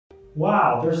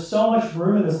Wow, there's so much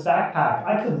room in this backpack.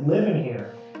 I could live in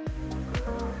here.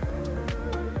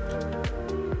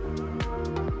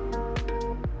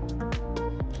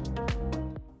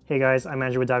 Hey guys, I'm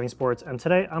Andrew with Diving Sports, and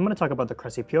today I'm going to talk about the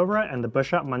Cressi Piovra and the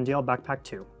Beuchat Mundial Backpack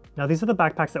 2. Now these are the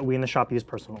backpacks that we in the shop use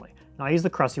personally. Now I use the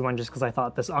Cressi one just because I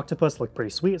thought this octopus looked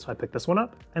pretty sweet, so I picked this one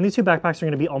up. And these two backpacks are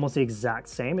going to be almost the exact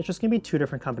same, it's just going to be two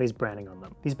different companies branding on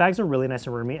them. These bags are really nice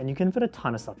and roomy and you can fit a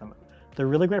ton of stuff in them. They're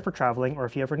really great for traveling or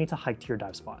if you ever need to hike to your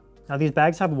dive spot. Now these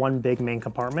bags have one big main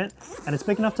compartment and it's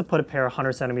big enough to put a pair of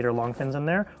 100cm long fins in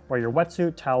there or your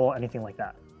wetsuit, towel, anything like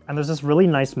that. And there's this really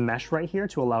nice mesh right here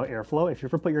to allow airflow if you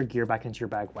ever put your gear back into your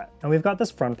bag wet. And we've got this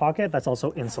front pocket that's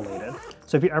also insulated.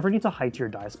 So if you ever need to hike to your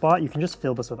dive spot, you can just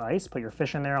fill this with ice, put your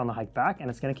fish in there on the hike back, and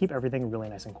it's gonna keep everything really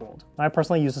nice and cold. I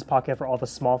personally use this pocket for all the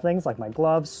small things like my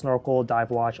gloves, snorkel, dive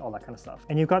watch, all that kind of stuff.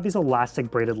 And you've got these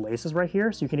elastic braided laces right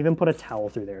here, so you can even put a towel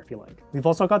through there if you like. We've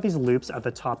also got these loops at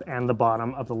the top and the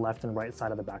bottom of the left and right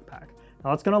side of the backpack. Now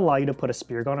that's going to allow you to put a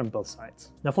spear gun on both sides.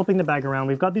 Now flipping the bag around,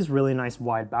 we've got these really nice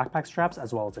wide backpack straps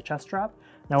as well as a chest strap.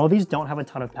 Now while these don't have a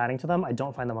ton of padding to them, I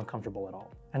don't find them uncomfortable at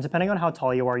all. And depending on how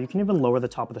tall you are, you can even lower the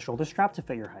top of the shoulder strap to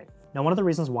fit your height. Now one of the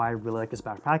reasons why I really like this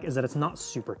backpack is that it's not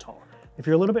super tall. If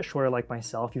you're a little bit shorter like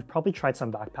myself, you've probably tried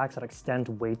some backpacks that extend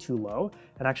way too low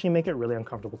and actually make it really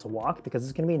uncomfortable to walk because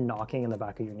it's going to be knocking in the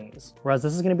back of your knees. Whereas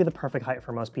this is going to be the perfect height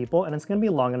for most people and it's going to be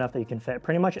long enough that you can fit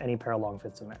pretty much any pair of long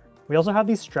fins in there. We also have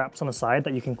these straps on the side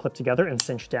that you can clip together and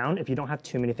cinch down if you don't have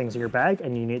too many things in your bag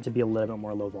and you need it to be a little bit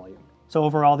more low volume. So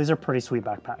overall, these are pretty sweet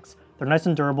backpacks. They're nice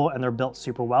and durable and they're built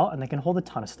super well and they can hold a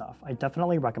ton of stuff. I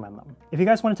definitely recommend them. If you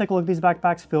guys want to take a look at these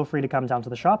backpacks, feel free to come down to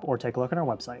the shop or take a look on our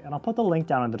website and I'll put the link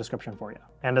down in the description for you.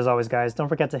 And as always guys, don't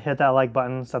forget to hit that like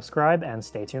button, subscribe, and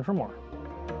stay tuned for more.